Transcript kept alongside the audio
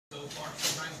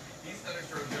Sometimes these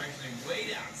thunderstorms are actually way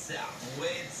down south,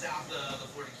 way south of the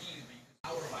Florida Keys, but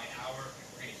hour by hour,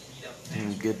 we're going to heat up.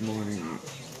 Good morning.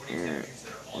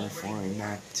 We're flying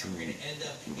back to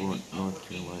North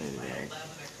Carolina today.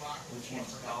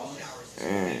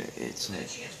 It's like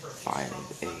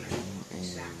 5 a.m.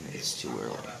 and it's too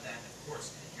early.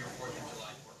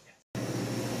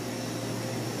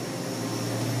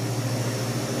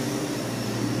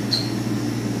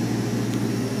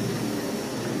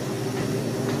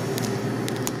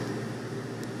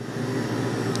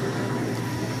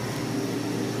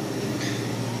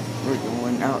 We're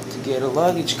going out to get a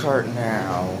luggage cart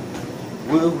now.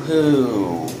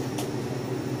 Woohoo!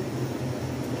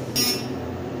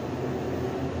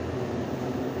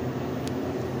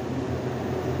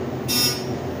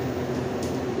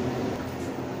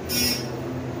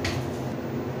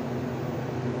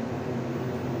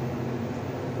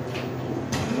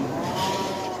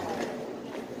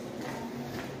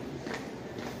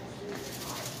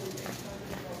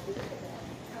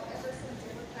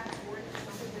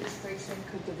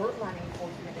 Could divert money for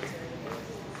humanitarian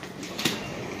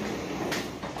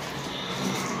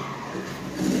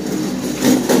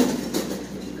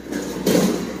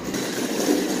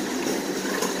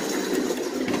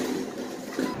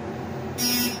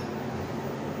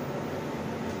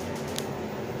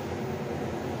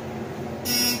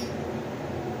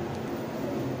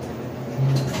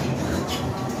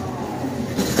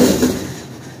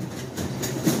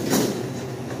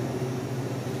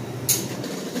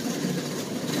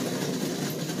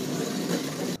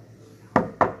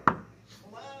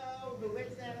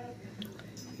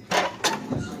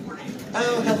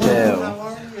Oh, hello. How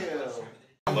are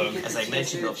you? As I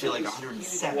mentioned, they'll feel like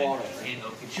 107 in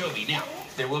Okeechobee. Now,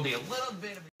 there will be a little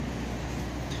bit of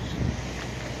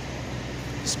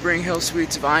Spring Hill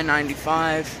Suites of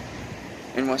I-95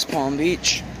 in West Palm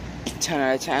Beach. 10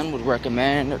 out of 10 would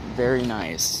recommend. Very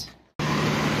nice.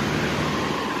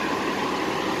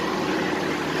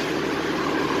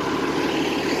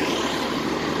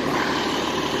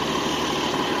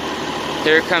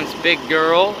 Here comes Big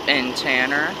Girl and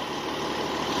Tanner.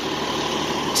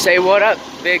 Say what up,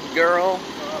 Big Girl.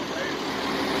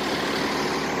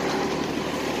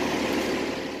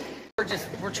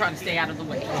 We're trying to stay out of the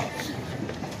way.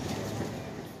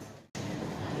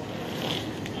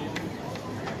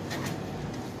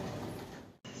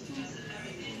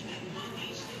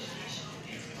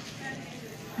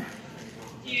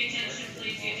 Your attention,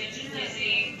 please. Your attention, please.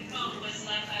 The phone was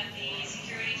left at the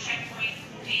security checkpoint.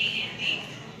 The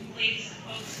ladies and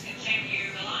folks can check your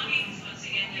belongings. Once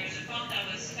again, there's a phone that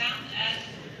was found at.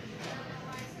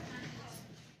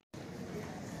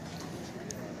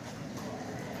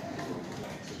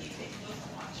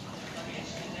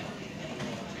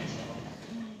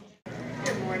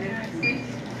 Good morning.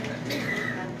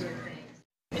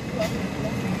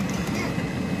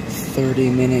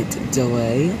 30-minute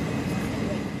delay.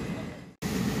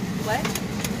 What?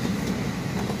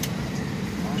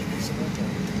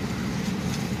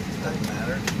 Doesn't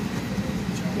matter.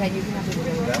 Yeah, you can have the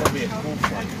video. That'll be a cool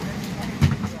flight.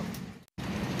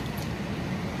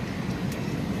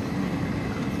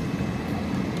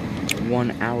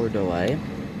 1 hour delay.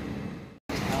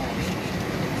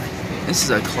 This is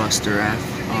a cluster F.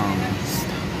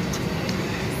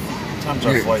 Time's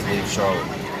our flight leaves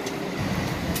Charlotte.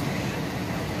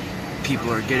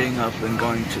 People are getting up and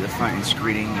going to the front and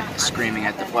screaming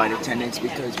at the flight attendants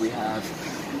because we have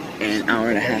an hour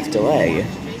and a half delay.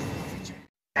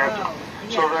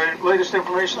 So the latest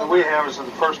information that we have is that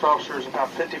the first officer is about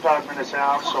 55 minutes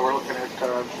out, so we're looking at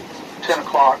 10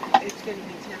 o'clock. It's going to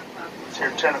be 10 o'clock. It's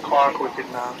here 10 o'clock. We can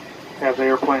have the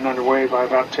airplane underway by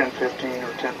about 10:15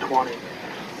 or 10:20.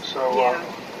 So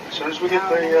as soon as we get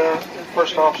the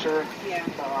first officer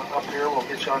up here, we'll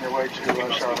get you on your way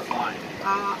to Charlotte.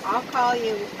 I'll call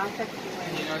you. I'll text you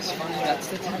later. You know, it's funny, that's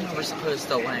the time we're supposed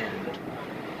to land.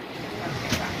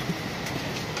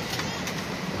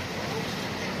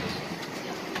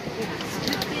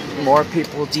 More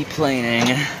people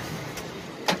deplaning.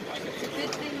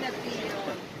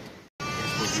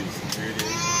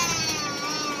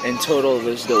 In total,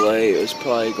 this delay is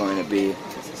probably going to be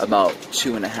about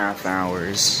 2.5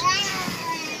 hours.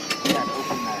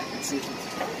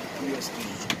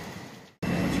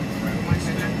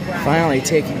 Finally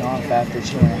taking off after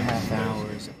 2.5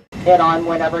 hours. It on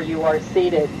whenever you are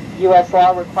seated. U.S.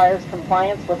 law requires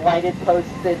compliance with lighted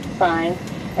posted signs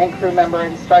and crew member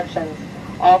instructions.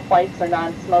 All flights are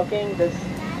non-smoking. This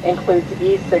includes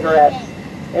e-cigarettes.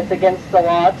 It's against the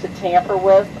law to tamper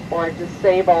with or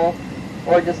disable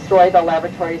or destroy the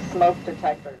laboratory smoke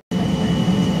detectors.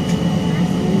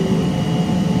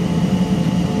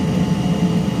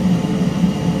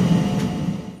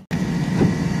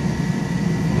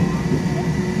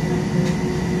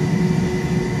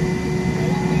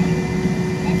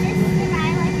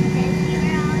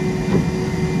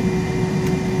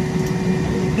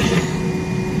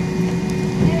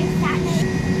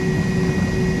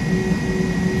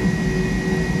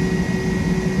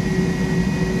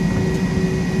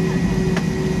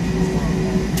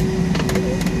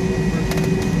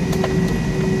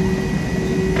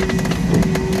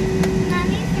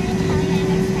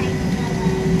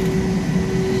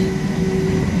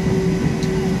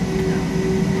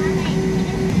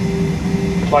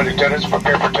 Flight attendants,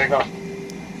 prepare for takeoff.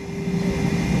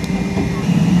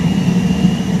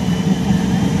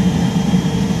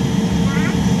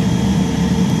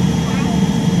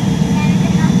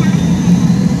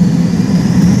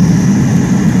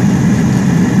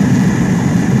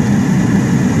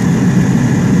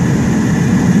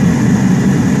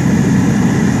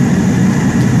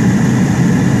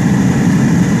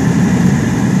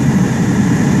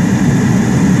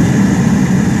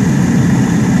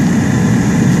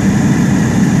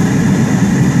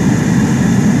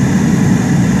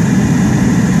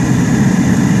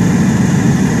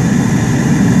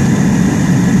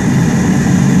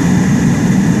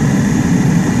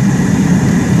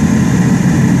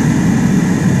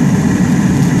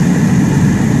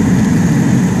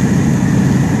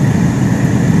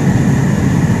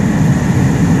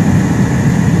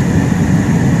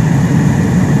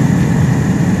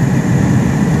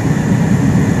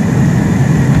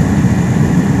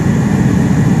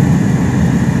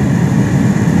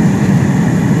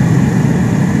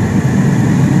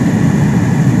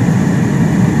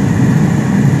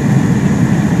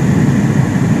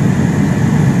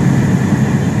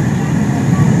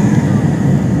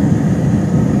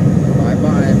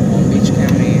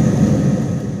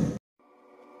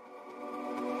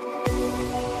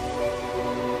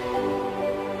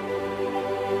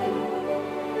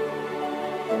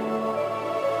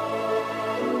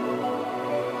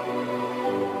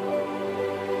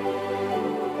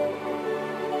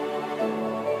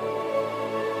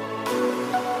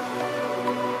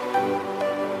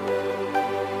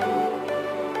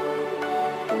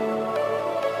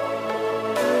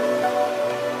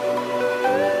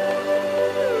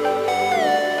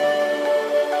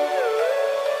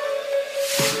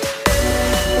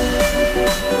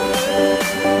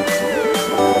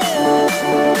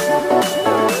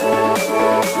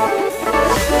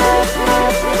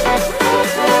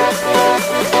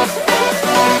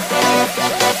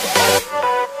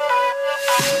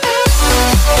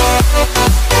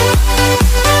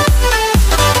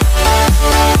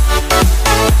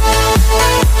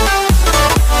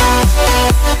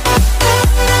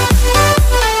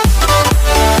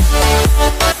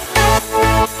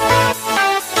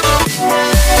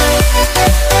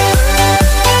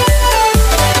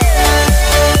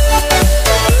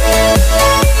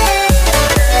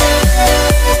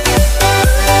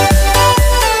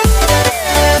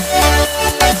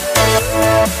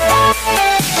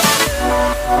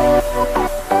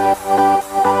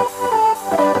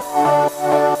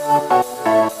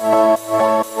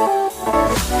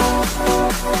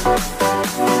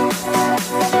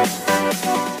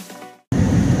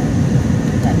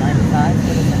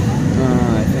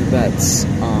 That's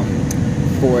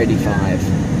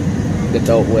 485, the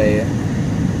Beltway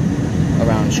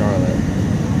around Charlotte.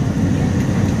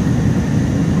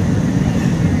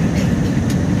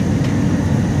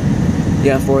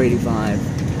 Yeah, 485.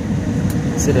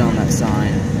 Sit on that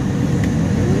sign.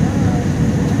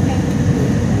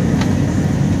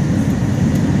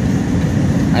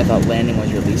 I thought landing was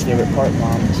your least favorite part,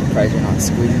 Mom. I'm surprised you're not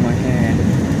squeezing my hand.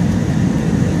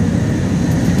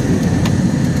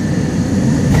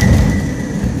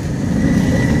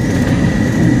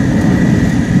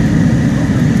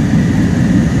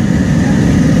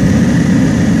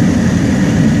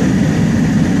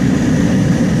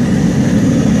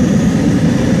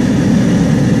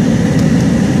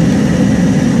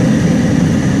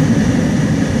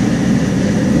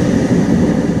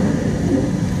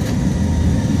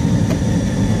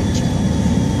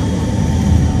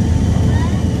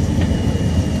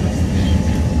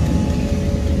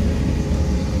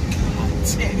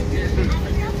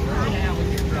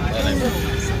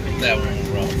 That was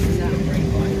rough.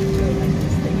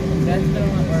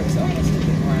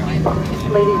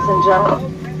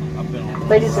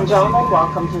 Ladies and gentlemen,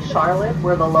 welcome to Charlotte,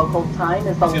 where the local time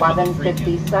is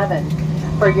 11:57.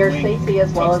 For your safety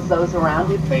as well as those around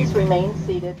you, please remain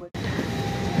seated.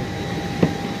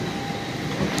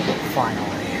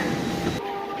 Finally.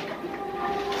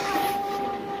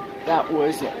 That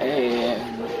was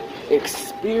an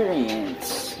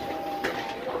experience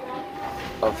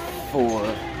of 4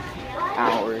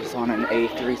 hours on an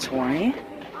A320.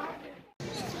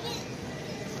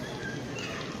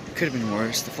 Could have been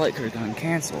worse. The flight could have gone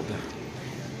canceled.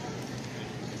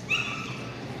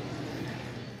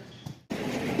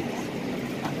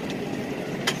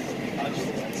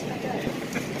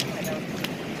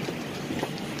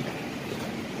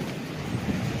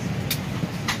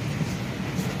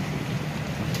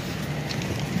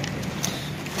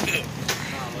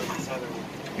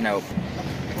 Nope.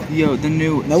 Yo, the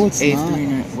new No, it's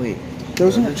A39. Wait.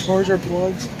 Those aren't charger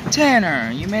plugs.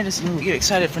 Tanner, you made us get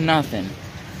excited for nothing.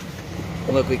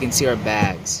 Look, we can see our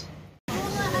bags.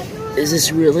 Is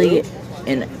this really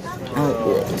an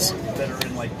outlet?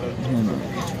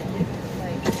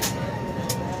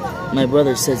 My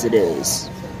brother says it is.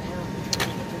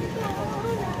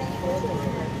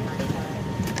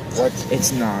 What?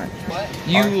 It's not.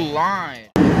 You lied.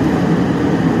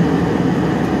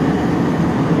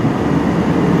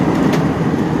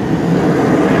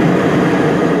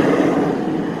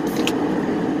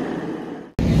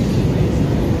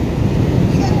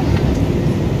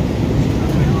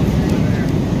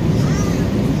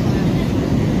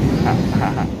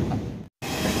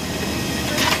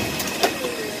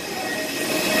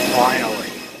 Finally.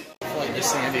 Flight to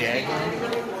San Diego?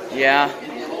 Yeah,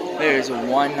 there's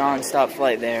one non-stop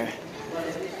flight there.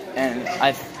 And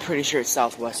I'm pretty sure it's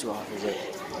Southwest who offers it.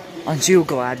 Aren't you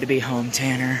glad to be home,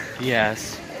 Tanner?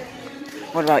 Yes.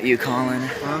 What about you, Colin?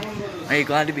 Huh? Are you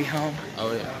glad to be home?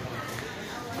 Oh, yeah.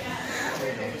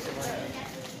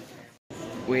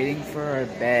 Waiting for our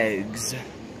bags.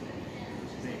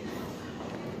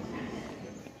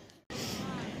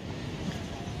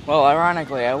 Well,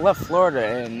 ironically, I left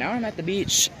Florida and now I'm at the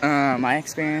beach. My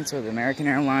experience with American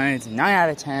Airlines, 9 out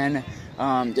of 10.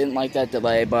 Didn't like that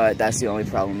delay, but that's the only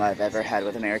problem I've ever had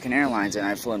with American Airlines, and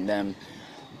I've flown them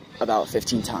about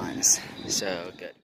 15 times. So, good.